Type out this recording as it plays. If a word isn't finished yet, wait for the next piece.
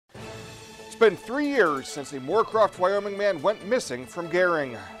been 3 years since a Moorcroft, Wyoming man went missing from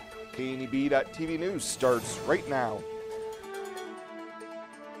Gering. KNEB.TV News starts right now.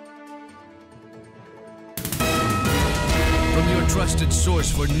 From your trusted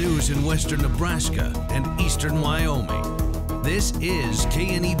source for news in western Nebraska and eastern Wyoming, this is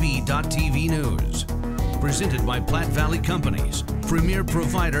KNEB.TV News. Presented by Platte Valley Companies, premier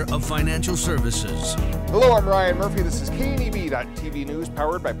provider of financial services. Hello, I'm Ryan Murphy. This is KNEB.TV News,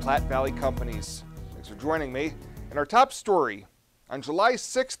 powered by Platte Valley Companies. Thanks for joining me. In our top story, on July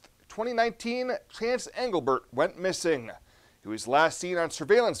 6th, 2019, Chance Englebert went missing. He was last seen on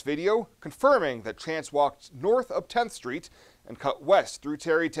surveillance video, confirming that Chance walked north of 10th Street and cut west through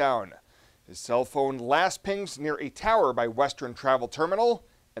Terrytown. His cell phone last pinged near a tower by Western Travel Terminal,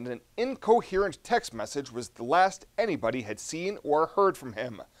 and an incoherent text message was the last anybody had seen or heard from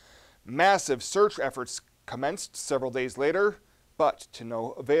him. Massive search efforts commenced several days later, but to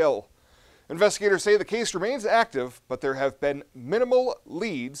no avail. Investigators say the case remains active, but there have been minimal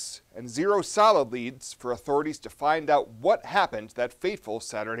leads and zero solid leads for authorities to find out what happened that fateful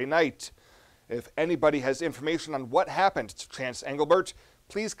Saturday night. If anybody has information on what happened to Chance Englebert,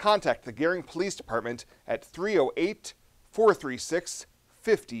 please contact the Gering Police Department at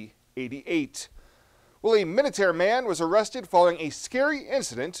 308-436-5088. Well, a Minatare man was arrested following a scary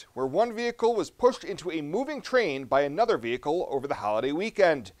incident where one vehicle was pushed into a moving train by another vehicle over the holiday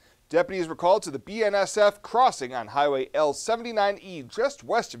weekend. Deputies were called to the BNSF crossing on Highway L79E just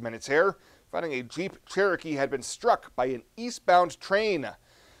west of Minatare, finding a Jeep Cherokee had been struck by an eastbound train.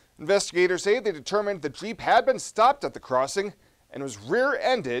 Investigators say they determined the Jeep had been stopped at the crossing and was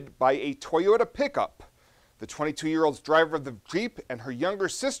rear-ended by a Toyota pickup. The 22-year-old driver of the Jeep and her younger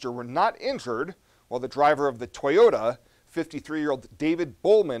sister were not injured, while the driver of the Toyota, 53-year-old David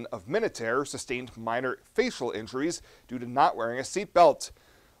Bowman of Minatare, sustained minor facial injuries due to not wearing a seatbelt.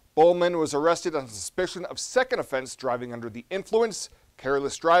 Bowman was arrested on suspicion of second offense driving under the influence,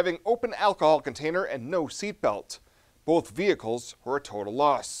 careless driving, open alcohol container, and no seatbelt. Both vehicles were a total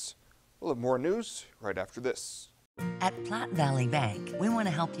loss. We'll have more news right after this. At Platte Valley Bank, we want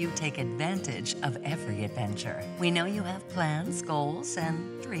to help you take advantage of every adventure. We know you have plans, goals,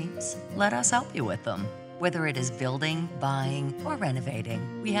 and dreams. Let us help you with them. Whether it is building, buying, or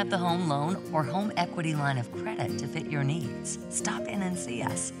renovating, we have the home loan or home equity line of credit to fit your needs. Stop in and see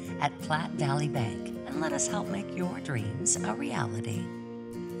us at Platte Valley Bank and let us help make your dreams a reality.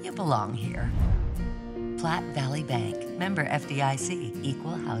 You belong here. Platte Valley Bank, member FDIC,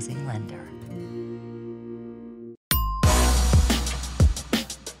 equal housing lender.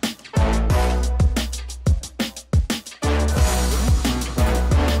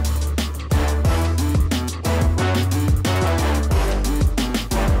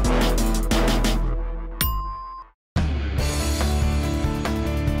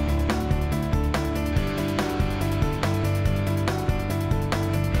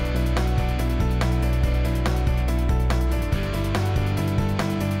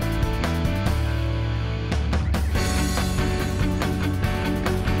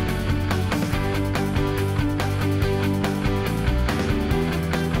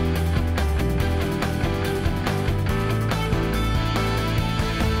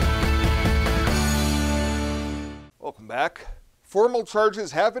 Back. Formal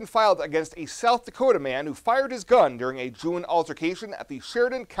charges have been filed against a South Dakota man who fired his gun during a June altercation at the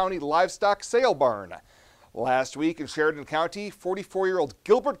Sheridan County Livestock Sale Barn. Last week in Sheridan County, 44-year-old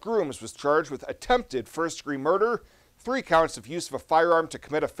Gilbert Grooms was charged with attempted first-degree murder, 3 counts of use of a firearm to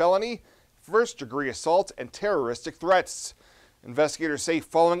commit a felony, first-degree assault, and terroristic threats. Investigators say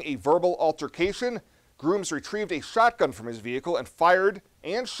following a verbal altercation, Grooms retrieved a shotgun from his vehicle and fired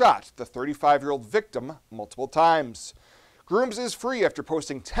and shot the 35-year-old victim multiple times. Grooms is free after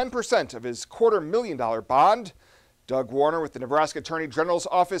posting 10% of his $250,000 bond. Doug Warner with the Nebraska Attorney General's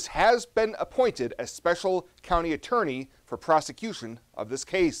office has been appointed as special county attorney for prosecution of this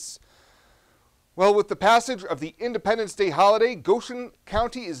case. Well, with the passage of the Independence Day holiday, Goshen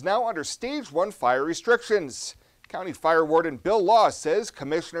County is now under Stage 1 fire restrictions. County Fire Warden Bill Law says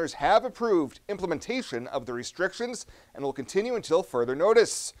commissioners have approved implementation of the restrictions and will continue until further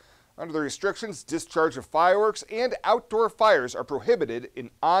notice. Under the restrictions, discharge of fireworks and outdoor fires are prohibited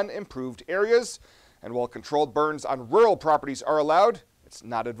in unimproved areas, and while controlled burns on rural properties are allowed, it's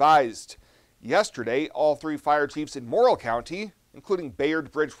not advised. Yesterday, all 3 fire chiefs in Morrill County, including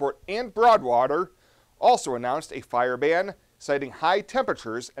Bayard, Bridgeport, and Broadwater, also announced a fire ban, citing high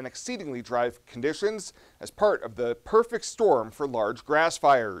temperatures and exceedingly dry conditions as part of the perfect storm for large grass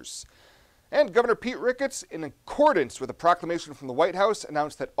fires. And Governor Pete Ricketts, in accordance with a proclamation from the White House,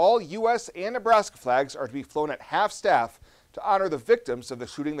 announced that all U.S. and Nebraska flags are to be flown at half-staff to honor the victims of the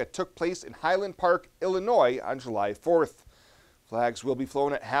shooting that took place in Highland Park, Illinois on July 4th. Flags will be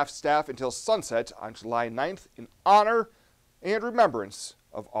flown at half-staff until sunset on July 9th in honor and remembrance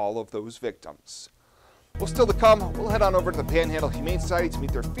of all of those victims. Well, still to come, we'll head on over to the Panhandle Humane Society to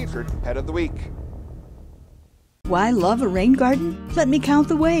meet their featured Pet of the Week. Why love a rain garden? Let me count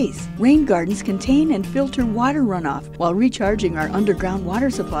the ways. Rain gardens contain and filter water runoff while recharging our underground water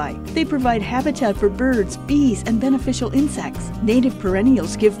supply. They provide habitat for birds, bees, and beneficial insects. Native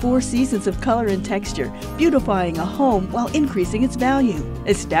perennials give 4 seasons of color and texture, beautifying a home while increasing its value.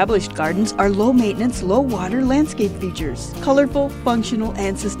 Established gardens are low-maintenance, low-water landscape features, colorful, functional,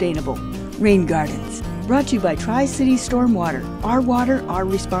 and sustainable. Rain gardens, brought to you by Tri-City Stormwater. Our water, our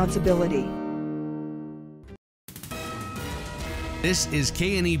responsibility. This is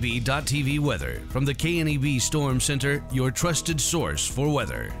KNEB.TV weather from the KNEB Storm Center, your trusted source for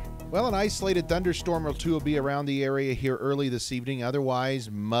weather. Well, an isolated thunderstorm or two will be around the area here early this evening.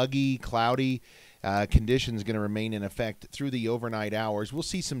 Otherwise, muggy, cloudy conditions going to remain in effect through the overnight hours. We'll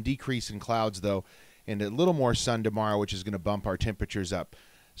see some decrease in clouds, though, and a little more sun tomorrow, which is going to bump our temperatures up.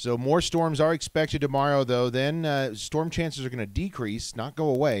 So more storms are expected tomorrow, though. Then storm chances are going to decrease, not go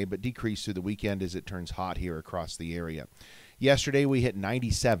away, but decrease through the weekend as it turns hot here across the area. Yesterday we hit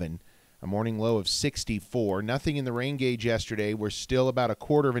 97, a morning low of 64. Nothing in the rain gauge yesterday. We're still about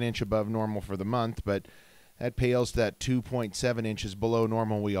 1/4 of an inch above normal for the month, but that pales to that 2.7 inches below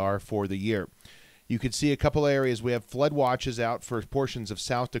normal we are for the year. You could see a couple areas. We have flood watches out for portions of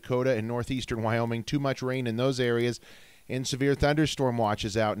South Dakota and northeastern Wyoming. Too much rain in those areas. And severe thunderstorm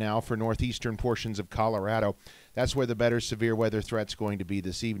watches out now for northeastern portions of Colorado. That's where the better severe weather threat's going to be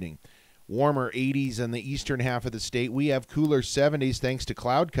this evening. Warmer 80s in the eastern half of the state. We have cooler 70s thanks to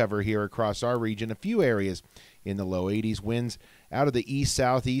cloud cover here across our region. A few areas in the low 80s. Winds out of the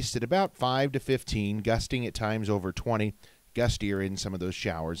east-southeast at about 5 to 15, gusting at times over 20. Gustier in some of those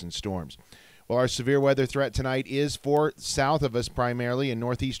showers and storms. Well, our severe weather threat tonight is for south of us primarily in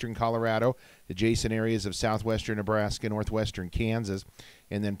northeastern Colorado, adjacent areas of southwestern Nebraska, northwestern Kansas,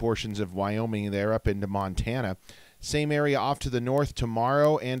 and then portions of Wyoming there up into Montana. Same area off to the north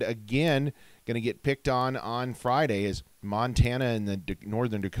tomorrow, and again going to get picked on Friday as Montana and the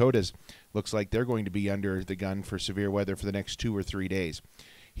northern Dakotas looks like they're going to be under the gun for severe weather for the next 2 or 3 days.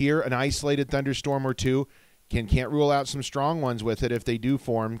 Here, an isolated thunderstorm or two. Can't rule out some strong ones with it if they do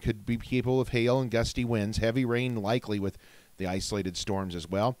form. Could be capable of hail and gusty winds. Heavy rain likely with the isolated storms as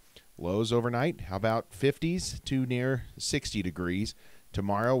well. Lows overnight, how about 50s to near 60 degrees.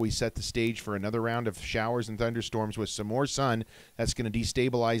 Tomorrow we set the stage for another round of showers and thunderstorms with some more sun. That's going to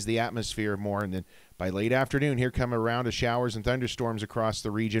destabilize the atmosphere more. And then by late afternoon, here come a round of showers and thunderstorms across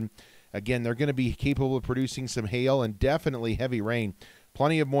the region. Again, they're going to be capable of producing some hail and definitely heavy rain.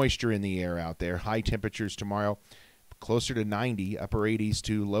 Plenty of moisture in the air out there. High temperatures tomorrow, closer to 90, upper 80s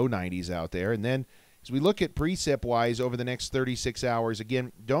to low 90s out there. And then as we look at precip-wise over the next 36 hours,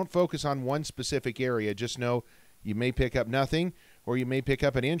 again, don't focus on one specific area. Just know you may pick up nothing, or you may pick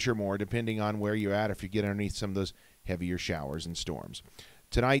up an inch or more depending on where you're at if you get underneath some of those heavier showers and storms.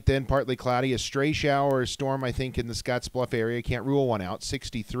 Tonight then, partly cloudy, a stray shower or storm I think in the Scottsbluff area. Can't rule one out,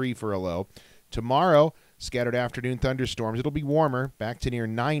 63 for a low. Tomorrow, scattered afternoon thunderstorms. It'll be warmer, back to near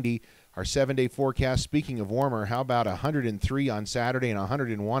 90. Our 7-day forecast, speaking of warmer, how about 103 on Saturday and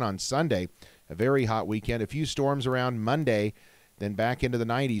 101 on Sunday? A very hot weekend. A few storms around Monday, then back into the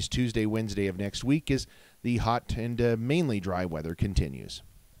 90s Tuesday, Wednesday of next week as the hot and mainly dry weather continues.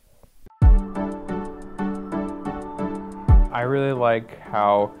 I really like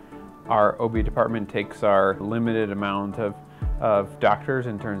how our OB department takes our limited amount of doctors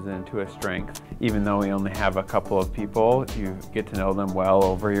and turns it into a strength. Even though we only have a couple of people, you get to know them well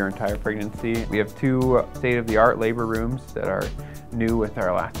over your entire pregnancy. We have 2 state-of-the-art labor rooms that are new with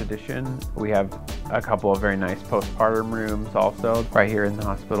our last addition. We have a couple of very nice postpartum rooms also right here in the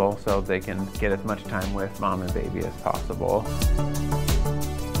hospital so they can get as much time with mom and baby as possible.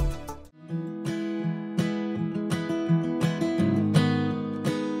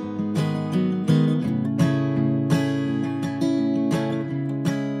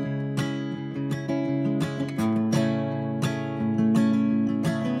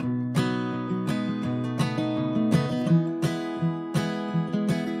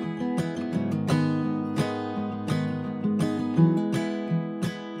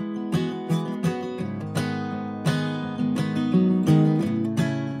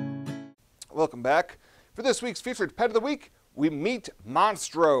 Welcome back. For this week's featured Pet of the Week, we meet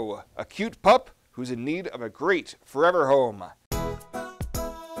Monstro, a cute pup who's in need of a great forever home.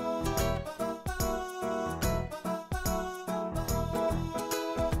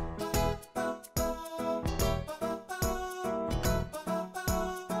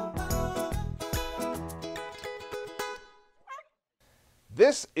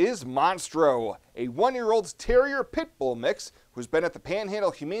 This is Monstro, a 1-year-old terrier pit bull mix who's been at the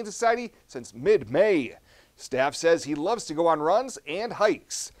Panhandle Humane Society since mid-May. Staff says he loves to go on runs and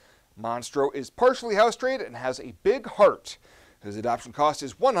hikes. Monstro is partially house-trained and has a big heart. His adoption cost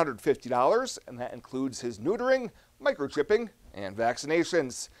is $150, and that includes his neutering, microchipping, and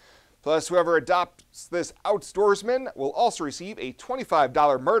vaccinations. Plus, whoever adopts this outdoorsman will also receive a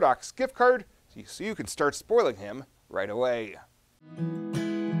 $25 Murdoch's gift card so you can start spoiling him right away.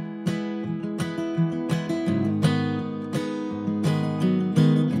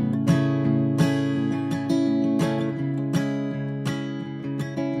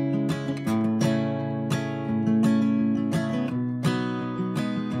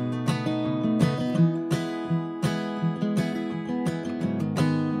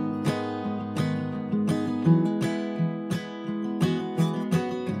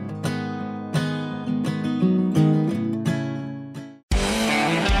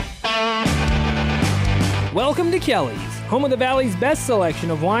 Welcome to Kelly's, home of the Valley's best selection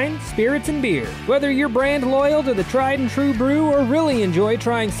of wine, spirits, and beer. Whether you're brand loyal to the tried and true brew or really enjoy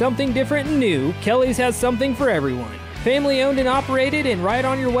trying something different and new, Kelly's has something for everyone. Family owned and operated and right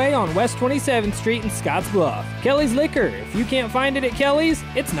on your way on West 27th Street in Scotts Bluff. Kelly's Liquor. If you can't find it at Kelly's,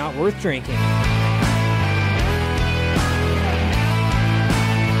 it's not worth drinking.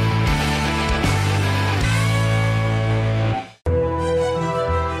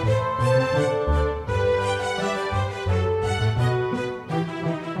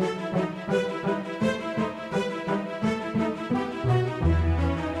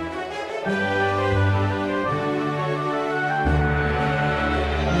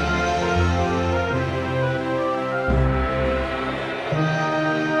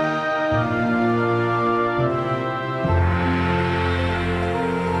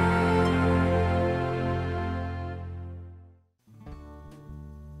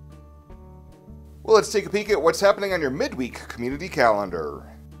 Well, let's take a peek at what's happening on your midweek community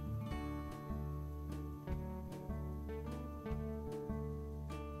calendar.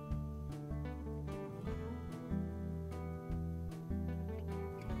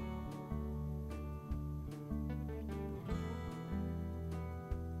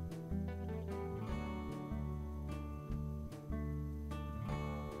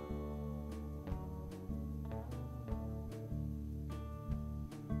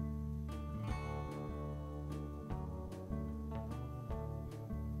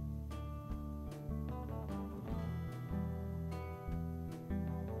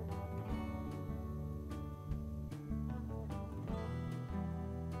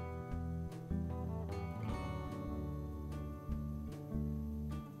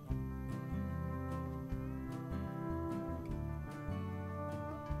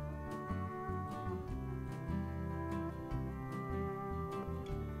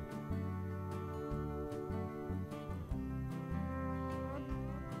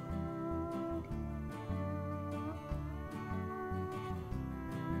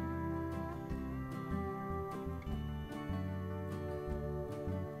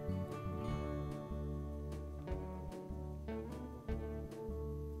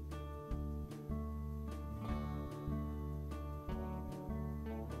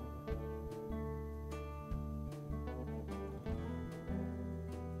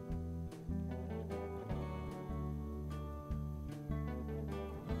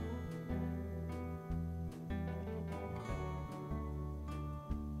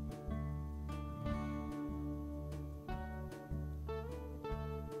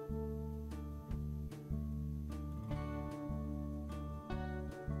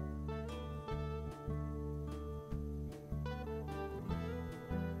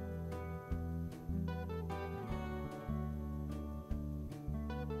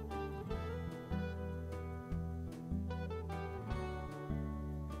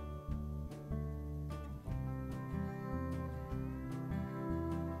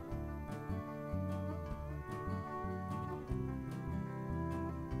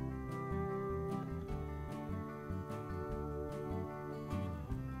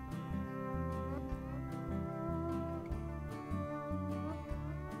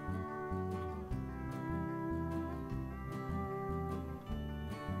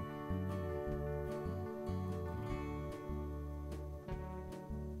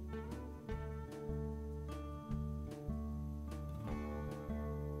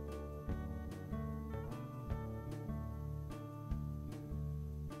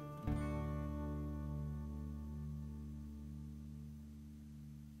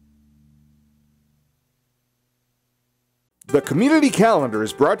 The community calendar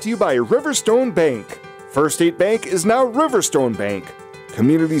is brought to you by Riverstone Bank. First State Bank is now Riverstone Bank.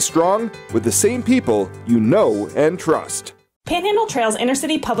 Community strong with the same people you know and trust. Panhandle Trails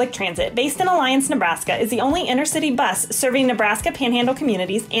Intercity Public Transit, based in Alliance, Nebraska, is the only intercity bus serving Nebraska Panhandle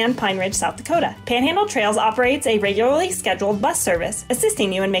communities and Pine Ridge, South Dakota. Panhandle Trails operates a regularly scheduled bus service,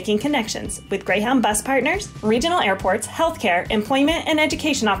 assisting you in making connections with Greyhound bus partners, regional airports, healthcare, employment and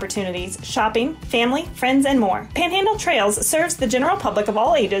education opportunities, shopping, family, friends, and more. Panhandle Trails serves the general public of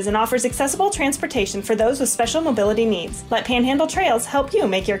all ages and offers accessible transportation for those with special mobility needs. Let Panhandle Trails help you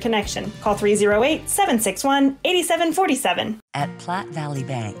make your connection. Call 308-761-8747. At Platte Valley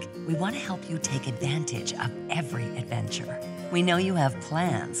Bank, we want to help you take advantage of every adventure. We know you have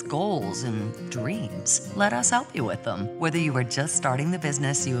plans, goals, and dreams. Let us help you with them. Whether you are just starting the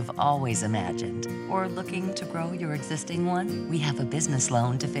business you have always imagined or looking to grow your existing one, we have a business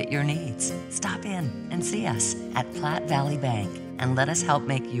loan to fit your needs. Stop in and see us at Platte Valley Bank and let us help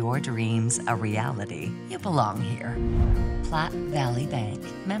make your dreams a reality. You belong here. Platte Valley Bank,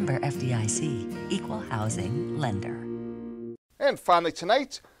 member FDIC, equal housing lender. And finally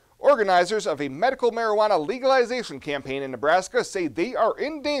tonight, organizers of a medical marijuana legalization campaign in Nebraska say they are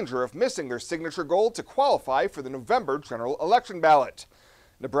in danger of missing their signature goal to qualify for the November general election ballot.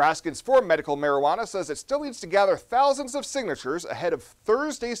 Nebraskans for Medical Marijuana says it still needs to gather thousands of signatures ahead of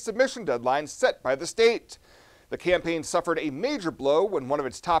Thursday's submission deadline set by the state. The campaign suffered a major blow when one of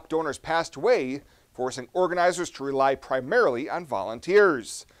its top donors passed away, forcing organizers to rely primarily on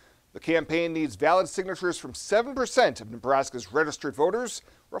volunteers. The campaign needs valid signatures from 7% of Nebraska's registered voters,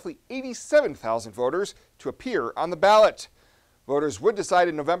 roughly 87,000 voters, to appear on the ballot. Voters would decide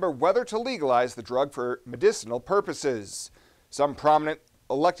in November whether to legalize the drug for medicinal purposes. Some prominent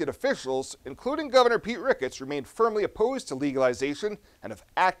elected officials, including Governor Pete Ricketts, remain firmly opposed to legalization and have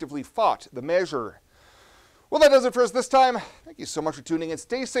actively fought the measure. Well, that does it for us this time. Thank you so much for tuning in.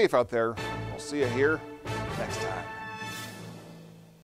 Stay safe out there. We'll see you here next time.